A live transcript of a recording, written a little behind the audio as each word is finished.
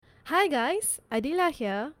Hi guys, Adila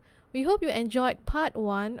here. We hope you enjoyed part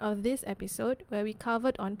 1 of this episode where we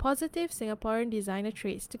covered on positive Singaporean designer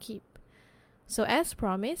traits to keep. So as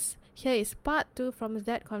promised, here is part 2 from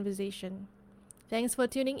that conversation. Thanks for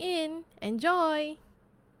tuning in. Enjoy!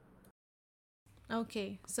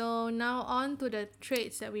 Okay, so now on to the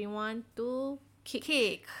traits that we want to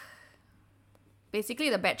Kick. Basically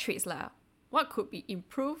the bad traits lah. What could be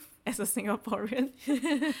improved as a Singaporean?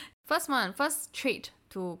 First trait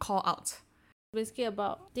to call out. basically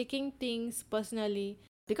about taking things personally.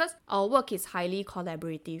 Because our work is highly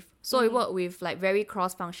collaborative. So we work with like very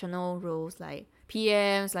cross-functional roles like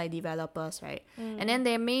PMs, like developers, right? And then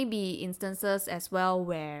there may be instances as well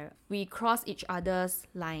where we cross each other's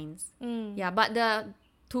lines. Yeah, but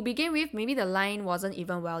to begin with, maybe the line wasn't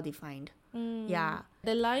even well defined. Yeah.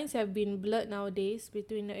 The lines have been blurred nowadays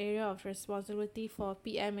between the area of responsibility for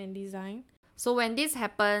PM and design. So when this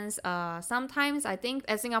happens, sometimes I think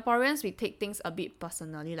as Singaporeans, we take things a bit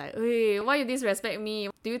personally. Like, hey, why you disrespect me?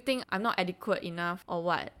 Do you think I'm not adequate enough or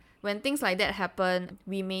what? When things like that happen,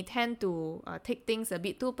 we may tend to take things a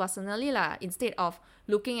bit too personally lah, instead of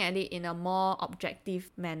looking at it in a more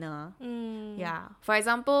objective manner. Yeah. For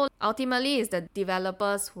example, ultimately it's the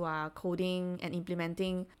developers who are coding and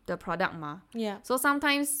implementing the product ma. Yeah. So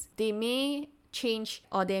sometimes they may change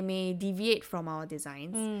or they may deviate from our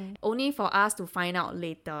designs only for us to find out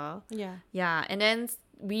later. Yeah. And then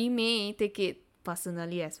we may take it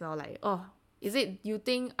personally as well, like, oh, is it you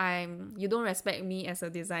think you don't respect me as a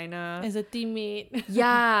designer, As a teammate.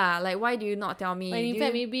 yeah, like why do you not tell me? But in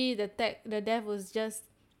fact, maybe the dev was just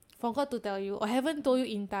forgot to tell you or haven't told you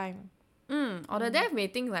in time. Or the dev may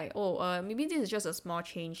think like, oh, maybe this is just a small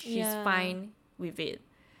change, she's fine with it.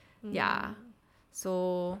 Yeah.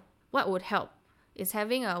 So what would help is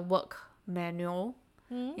having a work manual.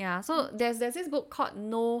 Yeah, so there's this book called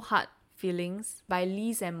No Hard Feelings by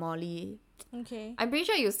Lise and Molly. Okay. I'm pretty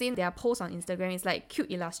sure you've seen their posts on Instagram. It's like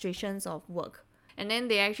cute illustrations of work. And then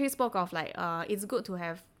they actually spoke of like, it's good to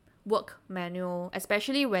have work manual,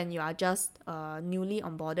 especially when you are just newly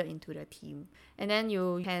onboarded into the team. And then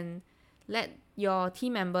you can let your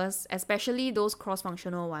team members, especially those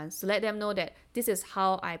cross-functional ones, to let them know that this is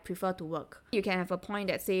how I prefer to work. You can have a point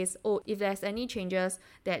that says, oh, if there's any changes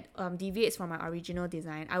that deviates from my original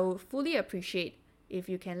design, I would fully appreciate if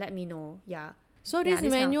you can let me know. Yeah. So this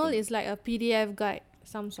manual is like a PDF guide,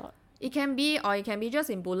 some sort. It can be, or it can be just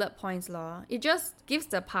in bullet points lor. It just gives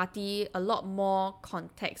the party a lot more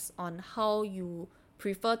context on how you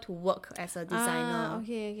prefer to work as a designer.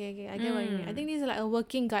 Okay. I get what you mean. I think this is like a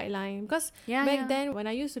working guideline because back then when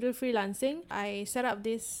I used to do freelancing, I set up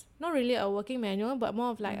this, not really a working manual, but more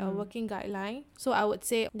of like a working guideline. So I would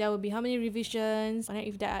say there will be how many revisions, and then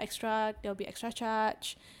if there are extra, there will be extra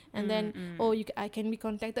charge. And then, I can be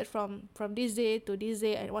contacted from this day to this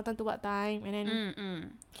day at what time to what time. And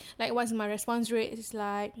then, like, what's my response rate is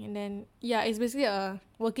like. And then, it's basically a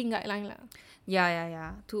working guideline lah.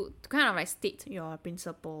 Yeah. To kind of like state your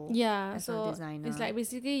principle as a designer. It's like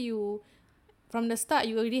basically you, from the start,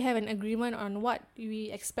 you already have an agreement on what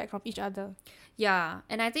we expect from each other. Yeah,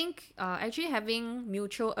 and I think actually having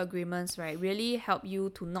mutual agreements, right, really help you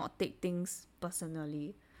to not take things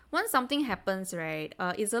personally. Once something happens, right,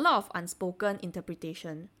 it's a lot of unspoken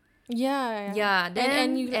interpretation. Yeah. Then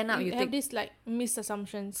and you end up you you have take this like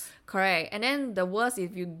misassumptions. correct, and then the worst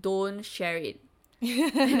if you don't share it.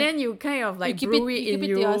 And then you kind of like You keep brew it- it you in keep it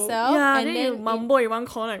you. to yourself, Yeah, and then then you mumble in one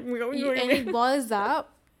corner. And it boils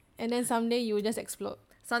up, and then someday you will just explode.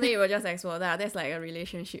 Someday it will just explode. That's like a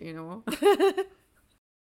relationship, you know.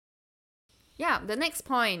 Yeah, the next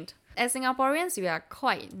point. As Singaporeans, we are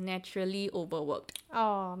quite naturally overworked.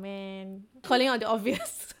 Oh man, calling out the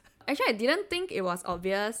obvious. Actually, I didn't think it was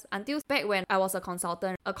obvious until back when I was a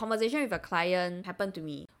consultant. A conversation with a client happened to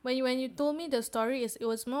me. When you told me the story, it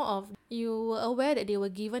was more of you were aware that they were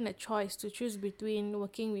given a choice to choose between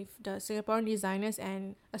working with the Singaporean designers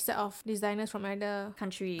and a set of designers from another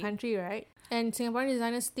Country, right? And Singaporean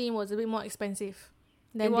designers' team was a bit more expensive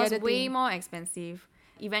than it was the other way team. more expensive.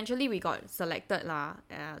 Eventually, we got selected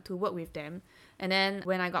to work with them. And then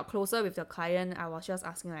when I got closer with the client, I was just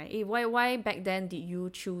asking like, hey, why back then did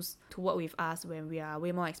you choose to work with us when we are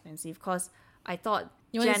way more expensive? Because I thought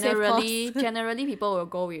You want to save costs. generally people will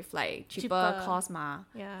go with like cheaper cost ma.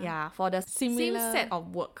 Yeah. For the same Similar- set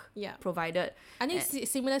of work provided. I think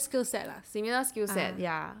similar skill set lah. Similar skill set,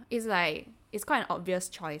 It's like, it's quite an obvious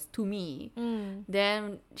choice to me.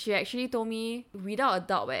 Then she actually told me without a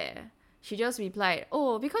doubt she just replied,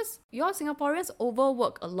 oh, because you all Singaporeans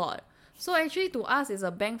overwork a lot. So actually to us it's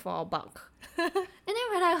a bang for our buck. And then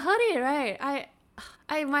when I heard it, right,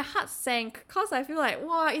 my heart sank because I feel like,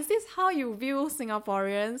 wow, is this how you view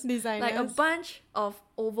Singaporeans? Designers. Like a bunch of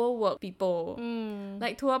overworked people.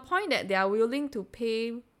 Like to a point that they are willing to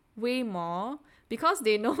pay way more because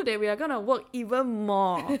they know that we are gonna work even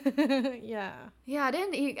more. Yeah. Yeah,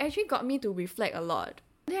 then it actually got me to reflect a lot.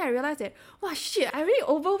 Then I realized that, wow, shit, I really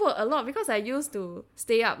overwork a lot because I used to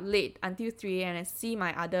stay up late until 3 a.m. and see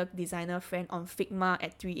my other designer friend on Figma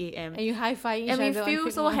at 3 a.m. And you high-five each And other we on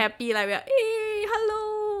feel so Figma. happy, like we're, hey,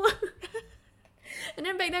 hello. And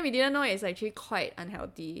then back then we didn't know it's actually quite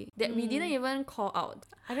unhealthy. That we didn't even call out.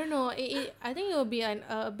 I don't know. I think it will be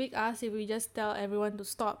a big ask if we just tell everyone to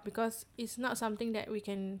stop, because it's not something that we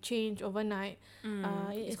can change overnight.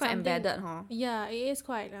 It's quite embedded, huh? Yeah, it is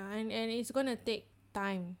quite. And it's going to take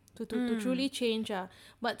time to truly change.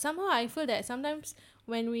 But somehow I feel that sometimes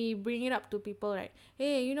when we bring it up to people, right,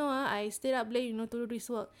 hey, I stayed up late, to do this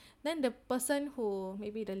work. Then the person who,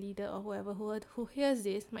 maybe the leader or whoever who hears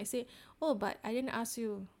this might say, oh, but I didn't ask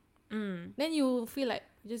you. Then you feel like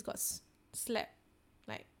you just got slapped.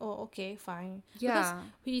 Like, oh, okay, fine. Yeah. Because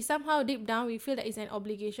we somehow deep down we feel that it's an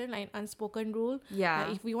obligation, like an unspoken rule. Yeah.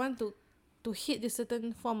 Like if we want to hit this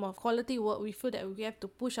certain form of quality work, we feel that we have to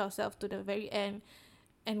push ourselves to the very end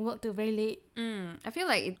and work till very late. I feel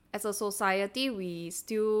like as a society, we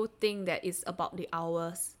still think that it's about the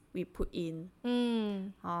hours we put in.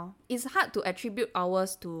 It's hard to attribute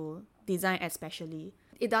hours to design especially.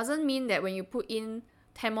 It doesn't mean that when you put in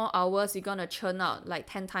 10 more hours, you're gonna churn out like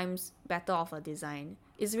 10 times better of a design.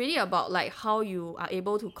 It's really about like how you are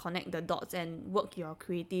able to connect the dots and work your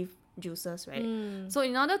creative juices, right? So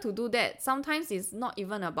in order to do that, sometimes it's not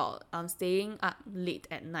even about staying up late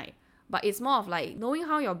at night, but it's more of like knowing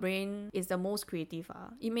how your brain is the most creative.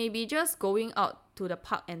 It may be just going out to the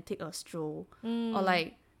park and take a stroll, or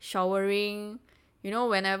like showering.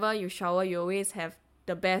 Whenever you shower, you always have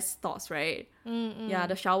the best thoughts, right? Yeah,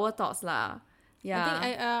 the shower thoughts lah. Yeah. I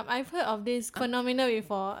think I've heard of this phenomenon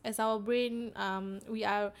before. As our brain, we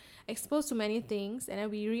are exposed to many things, and then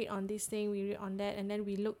we read on this thing, we read on that, and then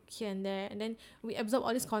we look here and there, and then we absorb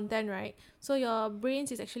all this content, right? So your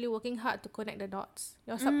brains is actually working hard to connect the dots.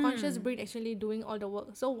 Your subconscious brain actually doing all the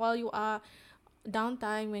work. So while you are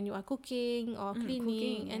downtime, when you are cooking or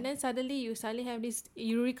cleaning, and then suddenly you have this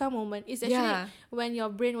eureka moment. It's actually when your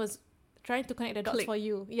brain was trying to connect the dots for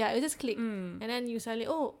you. Yeah, it just click. And then you suddenly,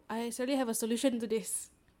 I suddenly have a solution to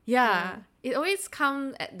this. Yeah. It always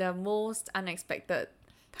comes at the most unexpected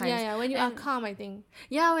times. Yeah, when you are calm, I think.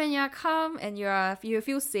 Yeah, when you're calm and you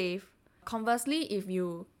feel safe. Conversely, if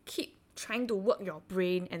you keep trying to work your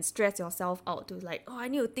brain and stress yourself out to like, I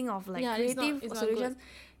need to think of like creative solutions,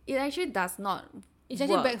 it actually does not It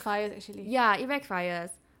actually backfires, actually. Yeah, it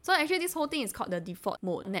backfires. So actually this whole thing is called the default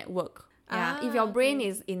mode network. Yeah, if your brain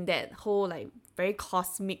is in that whole like very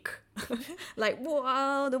cosmic, like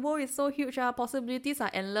wow, the world is so huge, possibilities are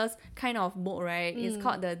endless kind of mode, right? It's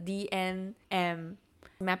called the DNM.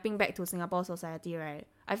 Mapping back to Singapore society, right?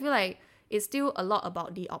 I feel like it's still a lot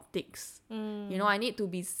about the optics. I need to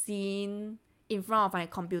be seen in front of my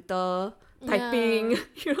computer typing.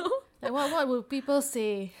 Like what would people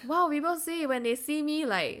say? Wow, people say when they see me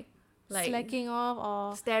like slacking off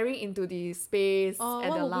or staring into the space or at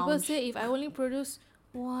what the would lounge. people say if I only produce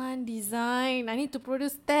one design? I need to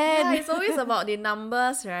produce 10. Yeah, it's always about the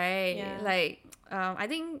numbers, right? Yeah. Like, I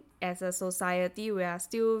think as a society, we are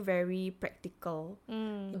still very practical.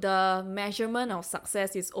 The measurement of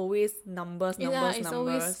success is always numbers. It's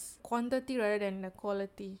always quantity rather than the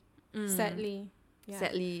quality. Sadly. Yeah.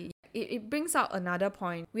 Sadly. It brings out another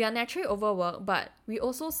point. We are naturally overworked, but we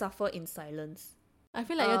also suffer in silence. I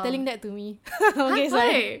feel like you're telling that to me. Okay,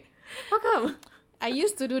 sorry. How come? I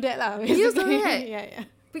used to do that lah. You used to do that? Yeah.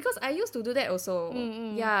 Because I used to do that also.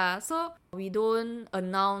 Yeah, so we don't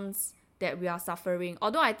announce that we are suffering.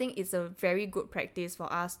 Although I think it's a very good practice for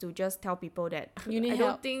us to just tell people that you need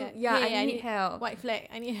help. I need help. White flag,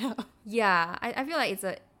 I need help. Yeah, I feel like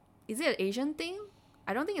is it an Asian thing?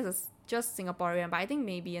 I don't think it's just Singaporean, but I think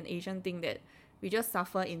maybe an Asian thing that we just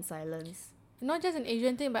suffer in silence. Not just an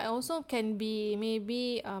Asian thing, but also can be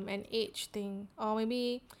maybe an age thing, or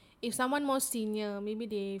maybe if someone more senior, maybe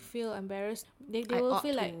they feel embarrassed. They will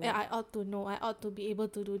feel like, I ought to know, I ought to be able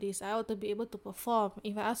to do this, I ought to be able to perform.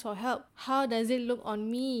 If I ask for help, how does it look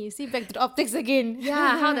on me? See, back to the optics again.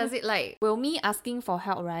 Yeah, how does it will me asking for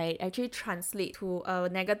help, right, actually translate to a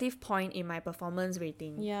negative point in my performance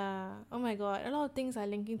rating? Yeah. Oh my god, a lot of things are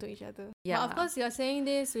linking to each other. Yeah. But of course, you're saying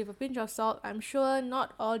this with a pinch of salt. I'm sure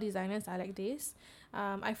not all designers are like this.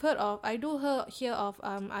 I do hear of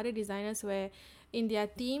other designers where in their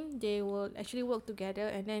team they will actually work together,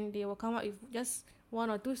 and then they will come up with just one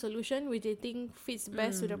or two solution which they think fits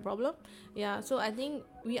best to the problem. Yeah, so I think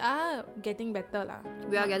we are getting better lah.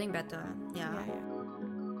 We are getting better. Yeah. Yeah.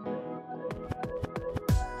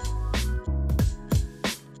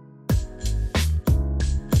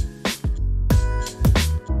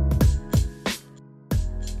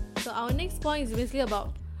 So our next point is basically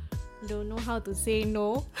about don't know how to say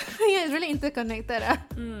no. Yeah, it's really interconnected.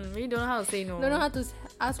 We don't know how to say no. Don't know how to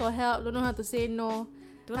ask for help. Don't know how to say no.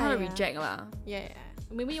 Don't know how to reject lah. Yeah.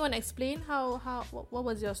 Maybe you want to explain what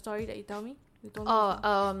was your story that you told me?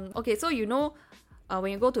 Okay, so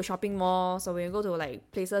when you go to shopping malls or when you go to like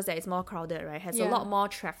places that is more crowded, right, has a lot more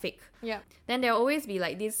traffic. Yeah. Then there'll always be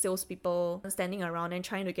like these salespeople standing around and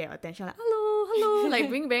trying to get your attention, like hello, like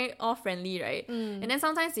being very all friendly, right? And then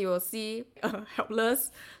sometimes you will see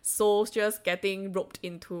helpless souls just getting roped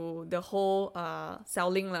into the whole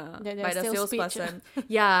selling by the salesperson.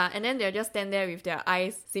 Yeah, and then they'll just stand there with their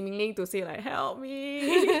eyes seemingly to say like, help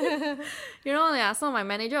me. So my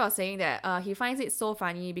manager was saying that he finds it so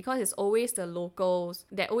funny because it's always the locals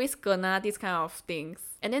that always kena these kind of things.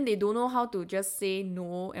 And then they don't know how to just say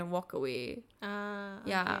no and walk away.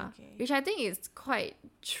 Okay. Which I think is quite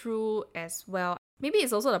true as well. Maybe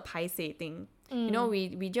it's also the paise thing.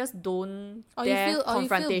 We just don't dare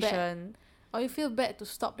confrontation. Or you feel bad to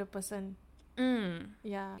stop the person.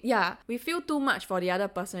 Yeah, we feel too much for the other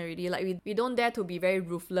person already. Like we don't dare to be very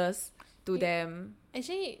ruthless to them.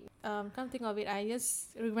 Actually, come think of it, I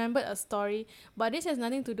just remembered a story, but this has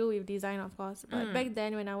nothing to do with design, of course. But back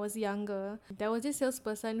then, when I was younger, there was this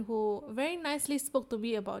salesperson who very nicely spoke to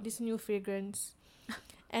me about this new fragrance.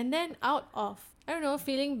 And then out of, I don't know,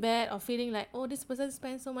 feeling bad or feeling like, oh, this person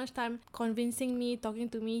spent so much time convincing me, talking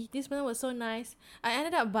to me, this person was so nice, I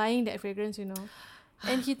ended up buying that fragrance,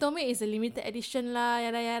 And he told me it's a limited edition lah,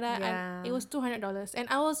 yada yada. Yeah. And it was $200. And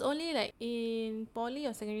I was only like in poly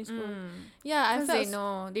or secondary school. Yeah, I felt... Because they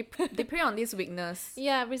know. They prey on this weakness.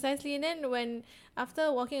 Yeah, precisely. And then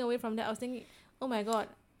after walking away from that, I was thinking, oh my god,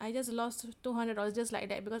 I just lost $200 just like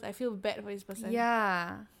that because I feel bad for this person.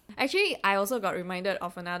 Yeah. Actually, I also got reminded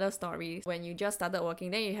of another story. When you just started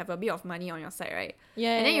working, then you have a bit of money on your side, right?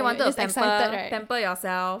 Yeah. And then you wanted to pamper right?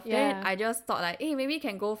 yourself. Yeah. Then I just thought like, hey, maybe you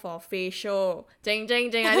can go for facial. Jing.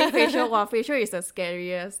 I think facial is the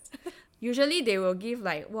scariest. Usually they will give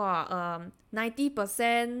like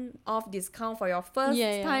 90% off discount for your first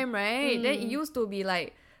time, right? Then it used to be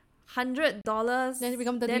like $100. Then it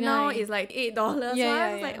become $39. Then now it's like $8. Yeah,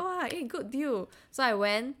 I was like, wow, good deal. So I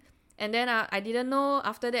went. And then I didn't know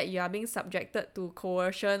after that you are being subjected to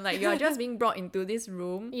coercion. Like you are just being brought into this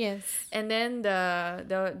room. Yes. And then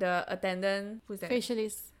the attendant, who's that?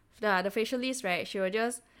 Facialist. The facialist, right? She was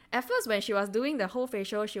just, at first when she was doing the whole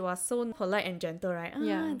facial, she was so polite and gentle, right?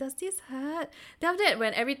 Does this hurt? Then after that,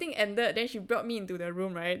 when everything ended, then she brought me into the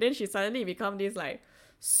room, right? Then she suddenly become this like,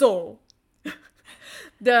 so...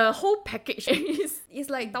 The whole package is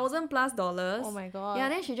like $1,000+. Oh my god. Yeah,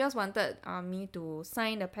 then she just wanted me to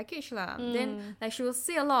sign the package lah. Then like she will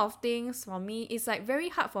say a lot of things for me. It's like very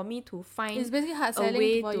hard for me to find. It's basically hard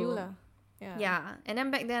selling for you lah. Yeah, and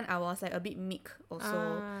then back then I was like a bit meek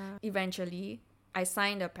also. Eventually, I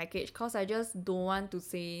signed the package because I just don't want to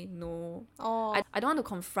say no. I don't want to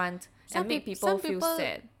confront and make people feel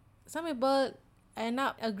sad. Some people end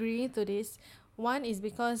up agreeing to this. One is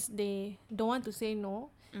because they don't want to say no,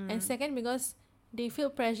 and second because they feel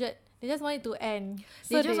pressured. They just want it to end.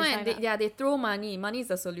 So they throw money. Money is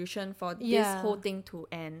the solution for this whole thing to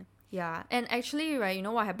end. Yeah, and actually, right, you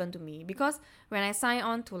know what happened to me? Because when I signed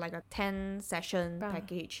on to like a 10-session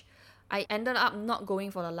package, I ended up not going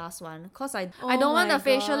for the last one because I don't want the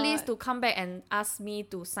facialist to come back and ask me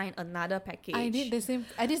to sign another package. I did the same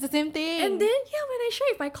thing. And then when I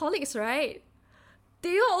shared with my colleagues, right,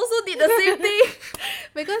 they also did the same thing.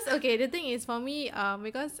 Because the thing is for me,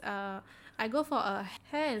 because I go for a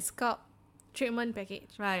hair and scalp treatment package.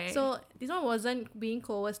 Right. So this one wasn't being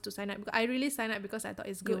coerced to sign up. Because I really signed up because I thought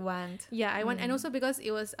it's good. You want. Yeah, I want. And also because it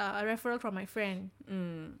was a referral from my friend.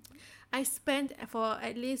 I spent for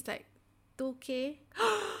at least like 2K.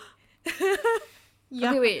 Yeah.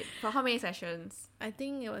 Okay, wait. For how many sessions? I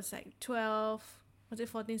think it was like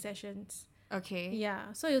 14 sessions. Okay.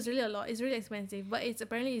 Yeah, so it was really a lot. It's really expensive, but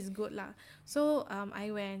apparently it's good lah. So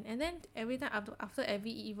I went, and then every time after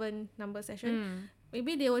every even number session,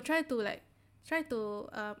 maybe they will try to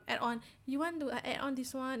add on. You want to add on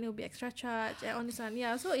this one? It'll be extra charge. Add on this one.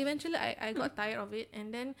 Yeah. So eventually I got tired of it,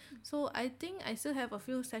 and then so I think I still have a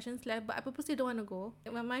few sessions left, but I purposely don't want to go.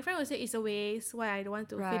 When my friend would say it's a waste, why I don't want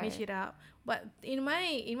to finish it up. But in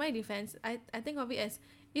my defense, I think of it as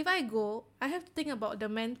if I go, I have to think about the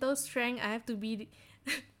mental strength I have to be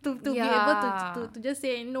to be able to just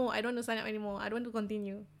say no, I don't want to sign up anymore, I don't want to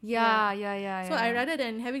continue. So I rather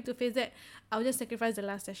than having to face that, I'll just sacrifice the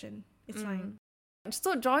last session. It's fine.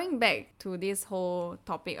 So drawing back to this whole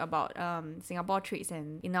topic about Singapore treats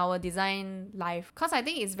and in our design life, because I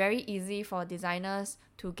think it's very easy for designers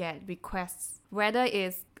to get requests, whether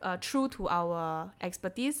it's true to our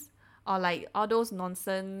expertise or like all those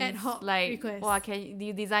nonsense Ad hoc like requests. wow,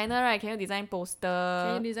 you designer, right? Can you design poster?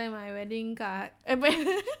 Can you design my wedding card?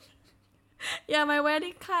 Yeah, my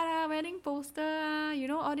wedding card, wedding poster, you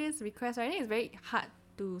know, all these requests. I think it's very hard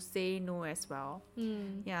to say no as well.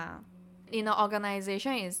 Yeah. In an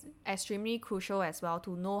organization, it's extremely crucial as well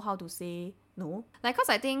to know how to say no. Like, because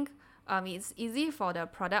I think it's easy for the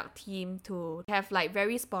product team to have like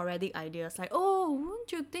very sporadic ideas. Like, oh,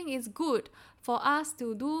 wouldn't you think it's good for us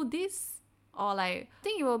to do this? Or like, I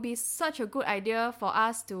think it will be such a good idea for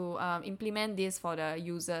us to implement this for the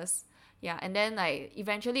users. Yeah, and then like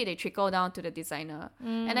eventually they trickle down to the designer.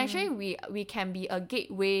 And actually we can be a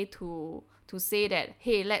gateway to say that,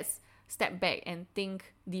 hey, let's step back and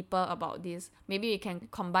think deeper about this. Maybe we can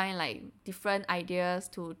combine like different ideas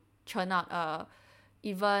to churn out a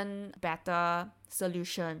even better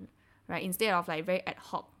solution, right? Instead of like very ad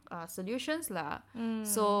hoc solutions lah.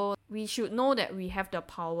 So we should know that we have the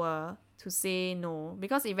power to say no,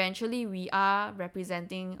 because eventually we are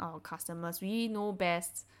representing our customers. We know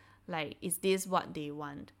best, like, is this what they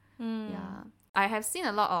want? Yeah. I have seen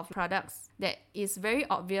a lot of products that is very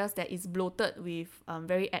obvious that it's bloated with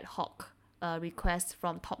very ad hoc requests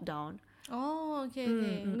from top down. Oh, okay.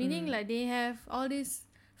 Meaning like they have all these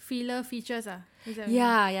filler features.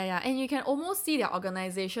 Yeah. And you can almost see their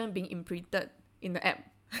organization being imprinted in the app.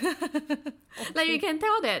 Like you can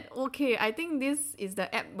tell that, okay, I think this is the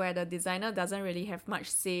app where the designer doesn't really have much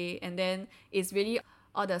say, and then it's really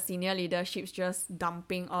all the senior leaderships just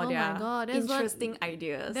dumping all their interesting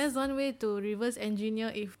ideas. That's one way to reverse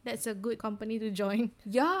engineer if that's a good company to join.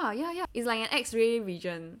 Yeah. It's like an X-ray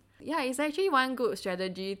region. Yeah, it's actually one good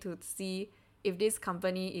strategy to see if this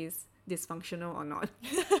company is dysfunctional or not.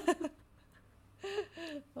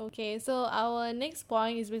 Okay, so our next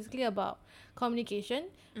point is basically about communication,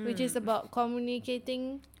 which is about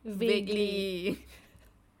communicating vaguely.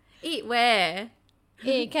 Eat where?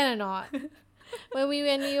 Hey, can or not? When we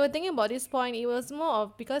were thinking about this point, it was more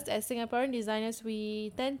of because as Singaporean designers,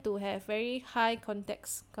 we tend to have very high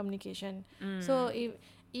context communication. So if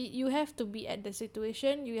you have to be at the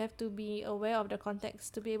situation, you have to be aware of the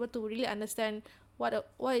context to be able to really understand what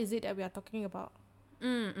is it that we are talking about.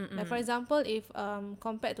 Like for example, if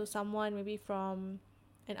compared to someone maybe from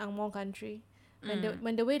an Ang Moh country,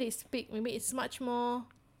 when the way they speak, maybe it's much more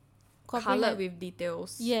colored with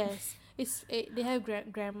details. Yes. They have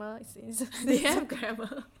grammar. They have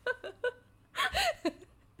grammar.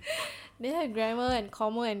 They have grammar and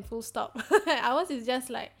comma and full stop. Ours is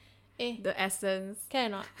just like, the essence.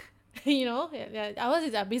 Can or not? You know? Yeah, ours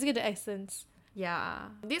is basically the essence. Yeah.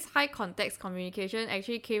 This high context communication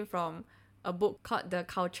actually came from a book called The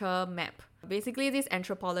Culture Map. Basically, these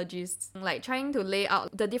anthropologists like trying to lay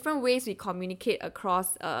out the different ways we communicate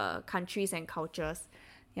across countries and cultures.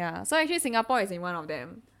 Yeah. So actually, Singapore is in one of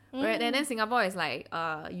them. Right, and then Singapore is like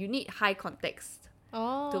you need high context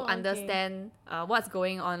to understand what's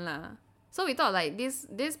going on lah. So we thought like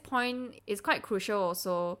this point is quite crucial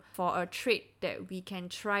also for a trait that we can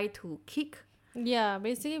try to kick. Yeah,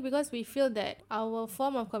 basically because we feel that our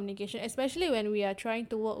form of communication, especially when we are trying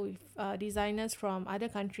to work with designers from other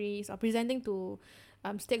countries or presenting to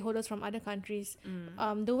stakeholders from other countries,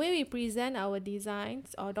 the way we present our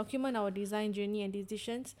designs or document our design journey and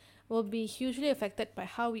decisions will be hugely affected by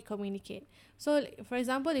how we communicate. So, for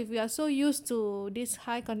example, if we are so used to this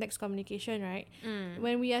high context communication, right,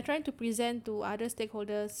 when we are trying to present to other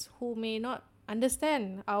stakeholders who may not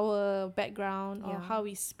understand our background or how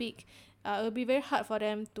we speak, it will be very hard for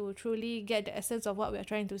them to truly get the essence of what we are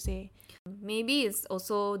trying to say. Maybe it's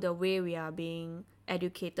also the way we are being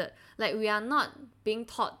educated. Like, we are not being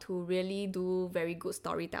taught to really do very good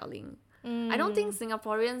storytelling. I don't think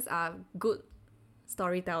Singaporeans are good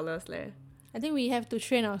storytellers leh. I think we have to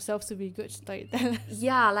train ourselves to be good storytellers.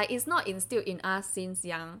 Yeah, like it's not instilled in us since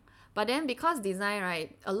young. But then because design,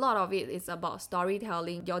 right, a lot of it is about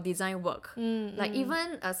storytelling your design work. Like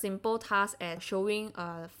even a simple task as showing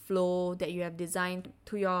a flow that you have designed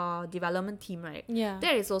to your development team, right? Yeah.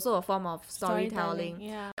 That is also a form of storytelling.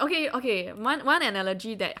 Yeah. Okay. One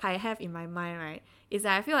analogy that I have in my mind, right, is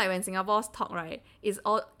that I feel like when Singapore's talk, right, it's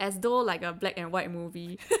all as though like a black and white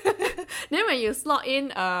movie. Then when you slot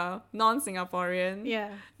in a non-Singaporean,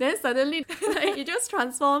 then suddenly like, you just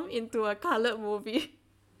transform into a coloured movie.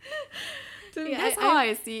 That's how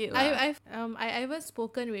I see it. I even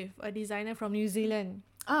spoken with a designer from New Zealand.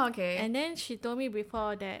 Oh, okay. And then she told me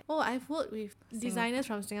before that, oh, I've worked with designers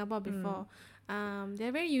from Singapore before.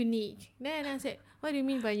 They're very unique. Then I said, what do you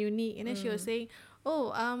mean by unique? And then she was saying,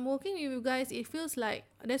 oh, working with you guys, it feels like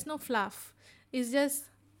there's no fluff. It's just,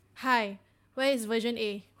 hi, where is version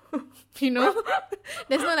A? You know?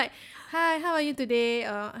 There's no like, hi, how are you today?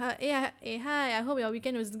 Hi, I hope your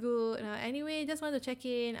weekend was good. Anyway, just want to check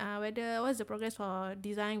in what's the progress for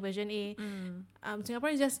design version A. Singapore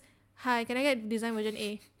is just, hi, can I get design version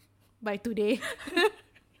A by today?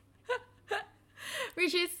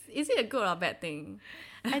 Which is it a good or bad thing?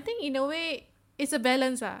 I think in a way, it's a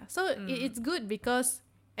balance. So it's good because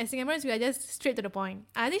as Singaporeans, we are just straight to the point.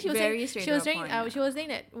 I think she was saying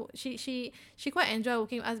that she quite enjoy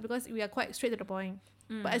working with us because we are quite straight to the point.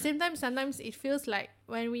 But at the same time, sometimes it feels like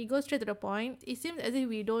when we go straight to the point, it seems as if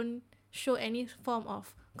we don't show any form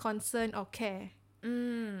of concern or care.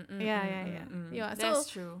 Yeah. That's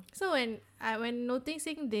true. So when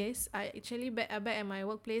noticing this, I actually back at my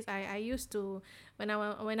workplace, I used to when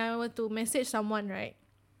I were to message someone, right?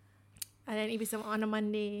 And then if it's on a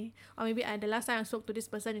Monday, or maybe the last time I spoke to this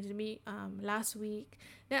person is maybe last week,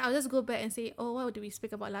 then I'll just go back and say, oh, what did we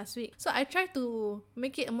speak about last week? So I try to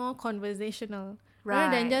make it more conversational,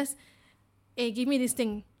 rather than just, hey, give me this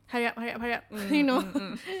thing, hurry up, you know?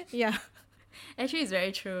 Yeah. Actually, it's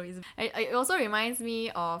very true. It also reminds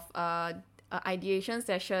me of an ideation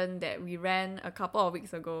session that we ran a couple of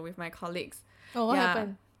weeks ago with my colleagues. Oh, what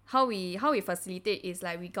happened? How we facilitate is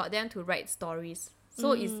like we got them to write stories.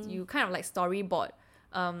 So it's you kind of like storyboard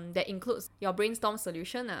that includes your brainstorm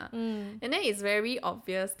solution. And then it's very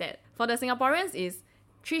obvious that for the Singaporeans is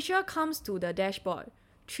Tricia comes to the dashboard.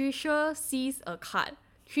 Tricia sees a card.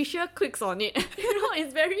 Tricia clicks on it.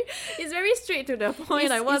 It's very straight to the point. It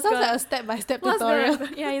sounds like a step-by-step tutorial.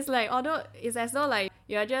 It's like, although it's as though like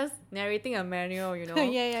you're just narrating a manual,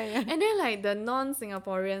 Yeah. And then like the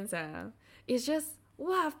non-Singaporeans, it's just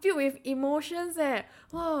filled with emotions.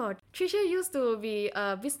 Wow, Tricia used to be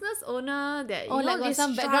a business owner that like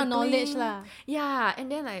some background knowledge lah. Yeah,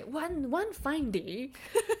 and then like one fine day,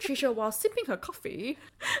 Tricia was sipping her coffee.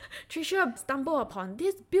 Tricia stumbled upon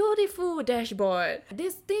this beautiful dashboard.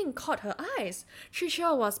 This thing caught her eyes.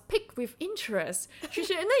 Tricia was piqued with interest.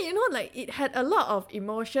 Tricia, and then like it had a lot of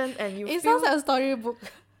emotion, and it sounds like a storybook.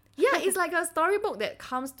 Yeah, it's like a storybook that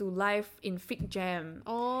comes to life in Fig Jam.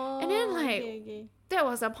 Oh, and then like okay. That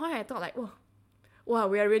was a point I thought like, wow,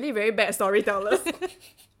 we are really very bad storytellers.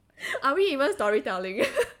 Are we even storytelling?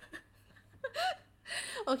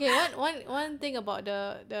 Okay, one thing about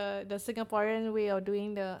the Singaporean way of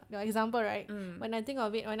doing the example, right? When I think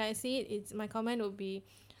of it, when I see it, my comment would be,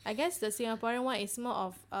 I guess the Singaporean one is more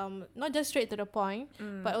of not just straight to the point,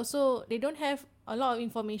 but also they don't have a lot of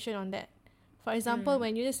information on that. For example,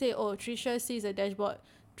 when you just say, oh, Tricia sees a dashboard,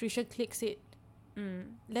 Tricia clicks it.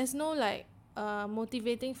 There's no like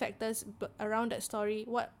motivating factors around that story.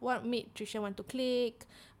 What made Tricia want to click?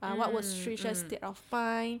 What was Tricia's state of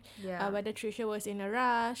mind? Whether Tricia was in a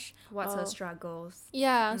rush. What's her struggles?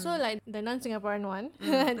 Yeah, so like the non-Singaporean one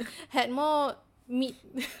had more meat.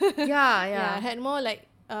 Had more like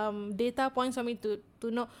data points for me to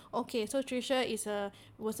know. Okay, so Tricia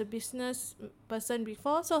was a business person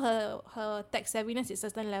before, so her tech savviness is a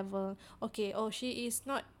certain level. Okay, she is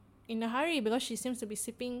not in a hurry because she seems to be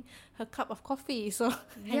sipping her cup of coffee. So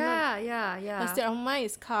her state of mind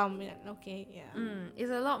is calm. Okay, yeah.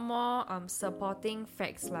 It's a lot more supporting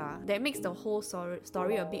facts lah that makes the whole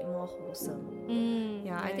story a bit more wholesome.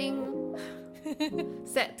 I think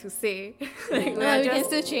sad to say. Like, we can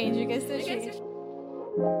still change.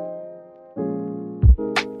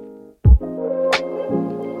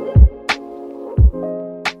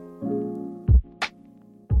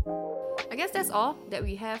 I guess that's all that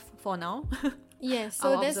we have for now. Yes,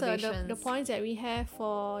 so that's the points that we have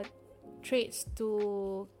for traits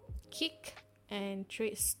to kick and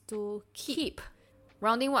traits to keep.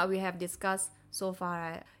 Rounding what we have discussed so far,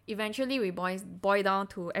 right? Eventually we boil down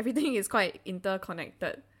to everything is quite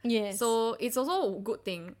interconnected. Yes. So it's also a good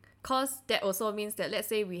thing, because that also means that let's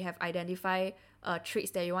say we have identified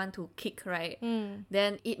traits that you want to kick, right?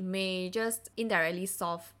 Then it may just indirectly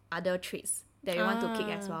solve other traits that you want to kick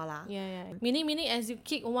as well lah. Yeah. Meaning as you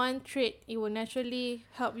kick one trait, it will naturally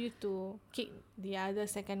help you to kick the other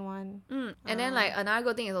second one. And then like another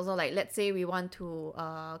good thing is also like, let's say we want to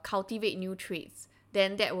cultivate new traits,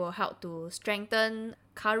 then that will help to strengthen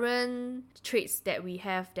current traits that we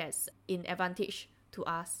have that's in advantage to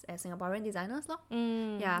us as Singaporean designers lor.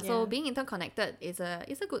 So being interconnected is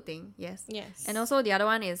a good thing. Yes. And also the other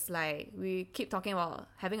one is like we keep talking about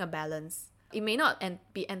having a balance. It may not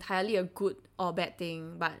be entirely a good or bad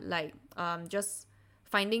thing, but like just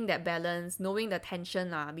finding that balance, knowing the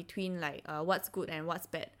tension between like what's good and what's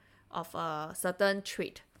bad of a certain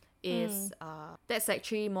trait is that's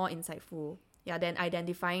actually more insightful than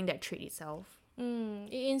identifying that trait itself.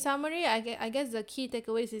 In summary, I guess the key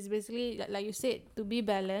takeaways is basically like you said, to be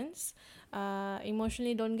balanced.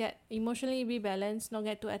 Emotionally be balanced, not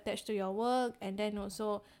get too attached to your work, and then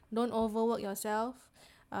also don't overwork yourself.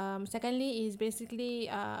 Secondly is basically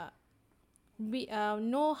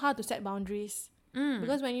know how to set boundaries.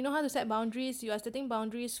 Because when you know how to set boundaries, you are setting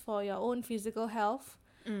boundaries for your own physical health,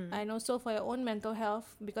 and also for your own mental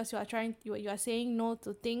health, because you are saying no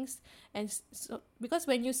to things, and so because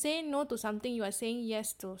when you say no to something, you are saying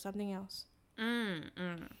yes to something else.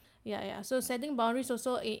 So setting boundaries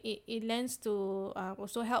also, it lends to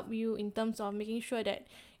also help you in terms of making sure that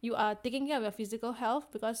you are taking care of your physical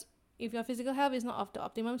health, because if your physical health is not of the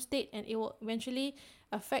optimum state, and it will eventually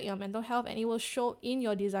affect your mental health, and it will show in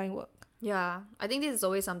your design work. Yeah, I think this is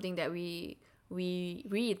always something that we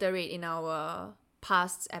reiterate in our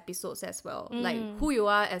past episodes as well. Like who you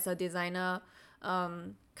are as a designer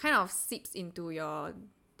kind of seeps into your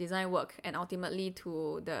design work and ultimately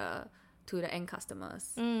to the end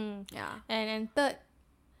customers. Yeah. And third,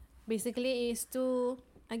 basically, is to,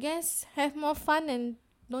 I guess, have more fun and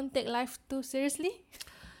don't take life too seriously.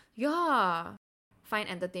 Yeah. Find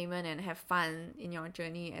entertainment and have fun in your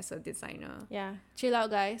journey as a designer. Yeah. Chill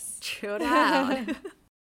out, guys. Chill out.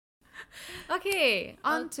 Okay,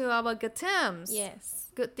 on to our good terms. Yes.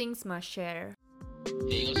 Good things must share.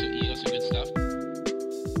 Yeah, you got some good stuff.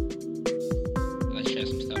 Let's share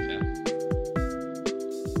some stuff, yeah.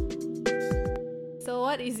 So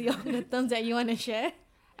what is your good terms that you want to share?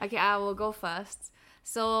 Okay, I will go first.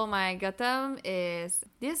 So my good term is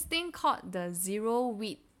this thing called the zero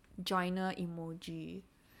weed joiner emoji.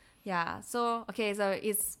 Yeah, so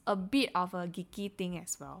it's a bit of a geeky thing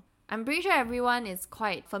as well. I'm pretty sure everyone is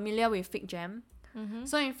quite familiar with Fig Jam.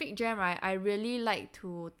 So in Fig Jam, right, I really like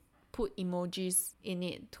to put emojis in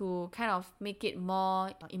it to kind of make it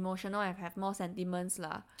more emotional and have more sentiments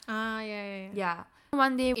lah. Yeah.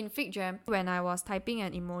 One day in Fig Jam, when I was typing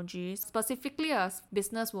an emoji, specifically a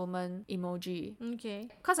businesswoman emoji, Okay.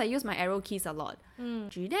 because I use my arrow keys a lot,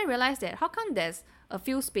 then I realized that how come there's a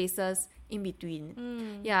few spaces in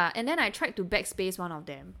between? Yeah, and then I tried to backspace one of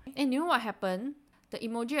them. And you know what happened? The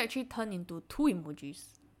emoji actually turned into two emojis.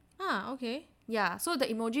 Okay. Yeah, so the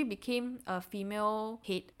emoji became a female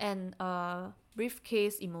head and a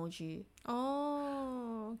briefcase emoji.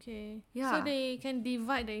 Oh, okay. Yeah. So they can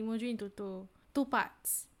divide the emoji into two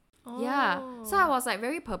parts. Yeah, so I was like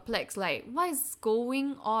very perplexed, like what is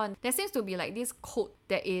going on? There seems to be like this code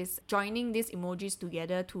that is joining these emojis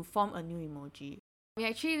together to form a new emoji. It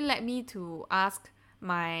actually led me to ask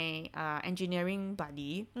my engineering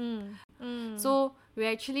buddy. So we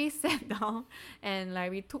actually sat down and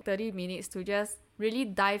like we took 30 minutes to just really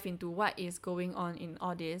dive into what is going on in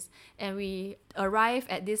all this, and we arrived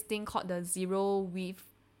at this thing called the zero weave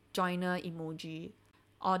joiner emoji,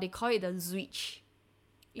 or they call it the zwitch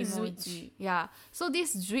emoji. Yeah, so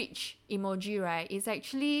this zwitch emoji, right, is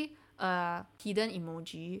actually a hidden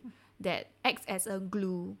emoji that acts as a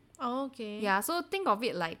glue. Okay. Yeah, so think of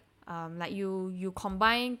it like you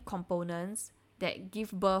combine components that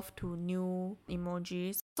give birth to new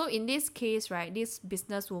emojis. So in this case, right, this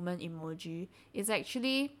businesswoman emoji is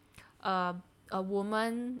actually a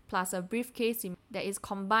woman plus a briefcase that is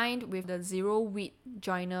combined with the zero weed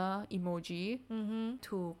joiner emoji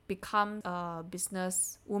to become a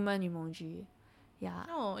businesswoman emoji. Yeah.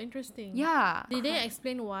 Oh, interesting. Yeah. Did they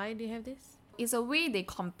explain why they have this? It's a way they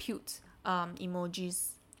compute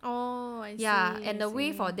emojis. Oh, I see. Yeah, and the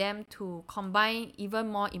way for them to combine even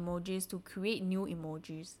more emojis to create new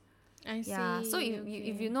emojis. I see. Yeah, so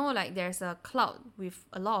if you know, like there's a cloud with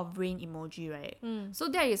a lot of rain emoji, right? So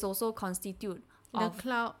that is also constitute the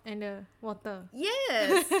cloud and the water.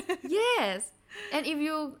 Yes. Yes. And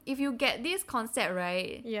if you get this concept,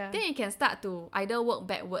 right, then you can start to either work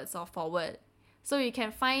backwards or forward. So you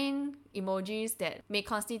can find emojis that may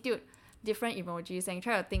constitute different emojis and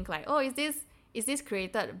try to think like, oh, is this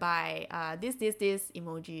created by this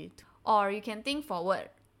emoji? Or you can think forward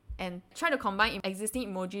and try to combine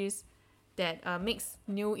existing emojis that makes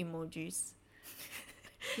new emojis.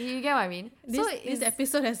 You get what I mean? This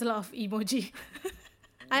episode has a lot of emoji.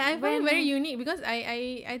 I find it very unique because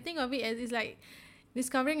I think of it as it's like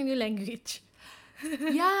discovering a new language.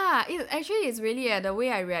 Yeah, it's really the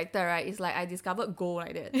way I reacted, right? It's like I discovered Go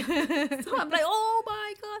like that. So I'm like, oh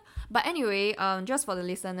my god. But anyway, just for the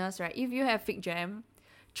listeners, right? If you have Fig Jam,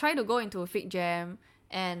 try to go into a Fig Jam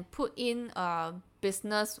and put in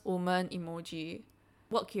businesswoman emoji.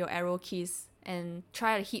 Work your arrow keys and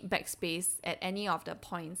try to hit backspace at any of the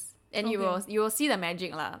points. And you will see the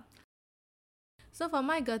magic lah. So for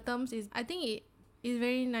my Gautam's I think it is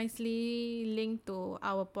very nicely linked to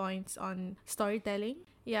our points on storytelling.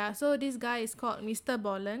 Yeah, so this guy is called Mr.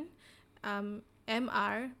 Bollen.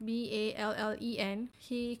 MRBALLEN.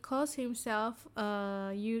 He calls himself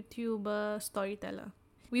a YouTuber storyteller.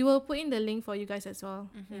 We will put in the link for you guys as well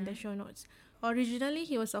in the show notes. Originally,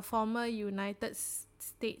 he was a former United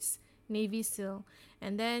States Navy SEAL.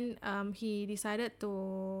 And then he decided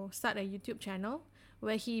to start a YouTube channel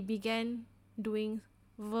where he began doing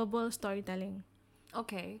verbal storytelling.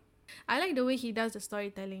 Okay. I like the way he does the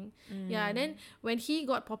storytelling. Yeah, then when he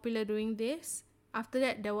got popular doing this, after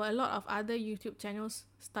that, there were a lot of other YouTube channels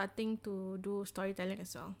starting to do storytelling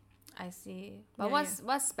as well. I see. But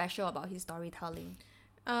what's special about his storytelling?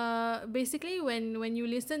 Basically, when you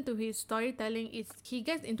listen to his storytelling, he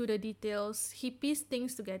gets into the details. He pieced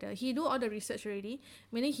things together. He do all the research already.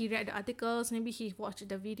 Meaning he read the articles, maybe he watched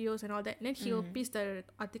the videos and all that. Then he will piece the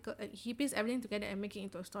article. He piece everything together and make it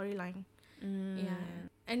into a storyline. Yeah,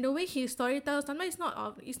 and the way he storytells, sometimes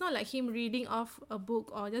it's not like him reading off a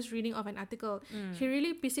book or just reading off an article. He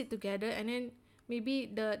really piece it together, and then maybe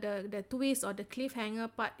the twist or the cliffhanger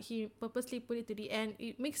part, he purposely put it to the end.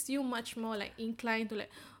 It makes you much more like inclined to like,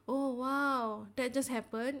 oh wow, that just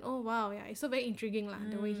happened. Oh wow, yeah, it's so very intriguing lah,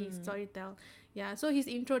 the way he storytell. Yeah, so his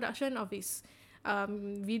introduction of his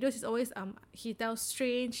videos is always he tells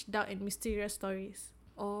strange, dark, and mysterious stories.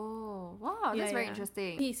 Oh, wow, that's very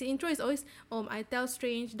interesting. His intro is always, I tell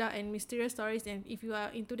strange, dark, and mysterious stories, and if you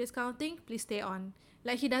are into this kind of thing, please stay on.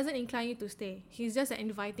 Like, he doesn't incline you to stay. He's just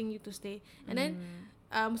inviting you to stay. And then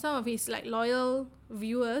some of his like loyal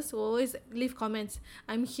viewers will always leave comments,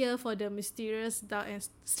 I'm here for the mysterious, dark, and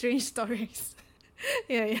strange stories.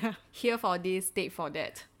 Yeah. Here for this, stay for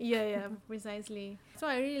that. Yeah, precisely. So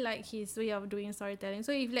I really like his way of doing storytelling.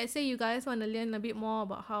 So if let's say you guys want to learn a bit more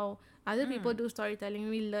about how other people do storytelling,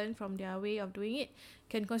 we learn from their way of doing it,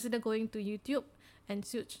 can consider going to YouTube and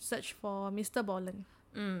search for Mr. Bollen.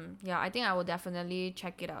 Yeah, I think I will definitely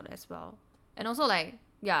check it out as well. And also like,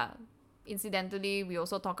 incidentally, we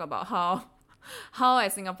also talk about how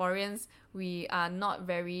as Singaporeans, we are not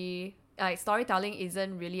very, like, storytelling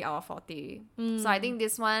isn't really our forte. So I think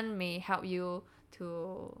this one may help you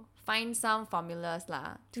to find some formulas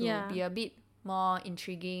lah, to be a bit more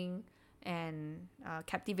intriguing and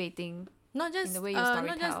captivating. Not just in the way you storytell.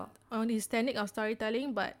 Not just on his technique of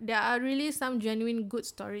storytelling, but there are really some genuine good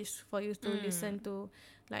stories for you to listen to,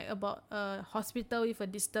 like about a hospital with a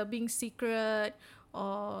disturbing secret,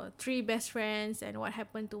 or 3 best friends and what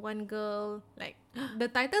happened to one girl. Like, the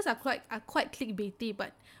titles are quite clickbaity,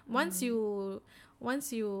 but once you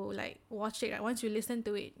like watch it, right, once you listen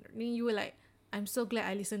to it, then you will like, I'm so glad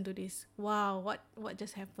I listened to this. Wow, what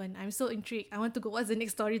just happened? I'm so intrigued. I want to go. What's the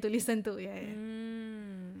next story to listen to? Yeah.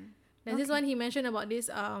 There's this one he mentioned about this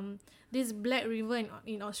Black River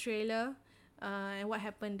in Australia, and what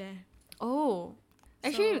happened there. Oh,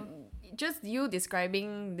 actually, just you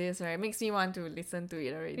describing this, right, makes me want to listen to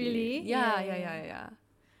it already. Really? Yeah.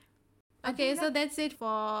 Okay, so that's it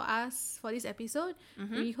for us for this episode.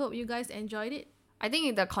 We hope you guys enjoyed it. I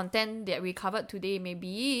think the content that we covered today may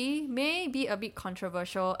be a bit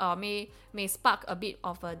controversial, may spark a bit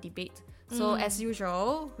of a debate. So as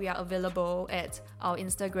usual, we are available at our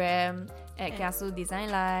Instagram at Kiasu Design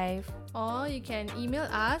Live. Or you can email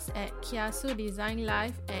us at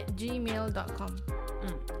kiasudesignlive@gmail.com.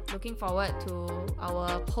 Looking forward to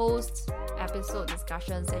our post-episode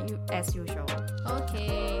discussions as usual.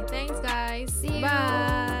 Okay, thanks guys. See you.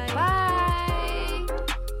 Bye. Bye.